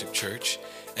Fellowship Church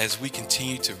as we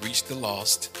continue to reach the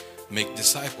lost, make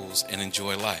disciples, and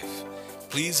enjoy life.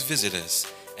 Please visit us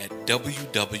at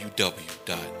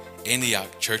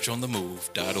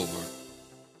www.antiochchurchonthemove.org.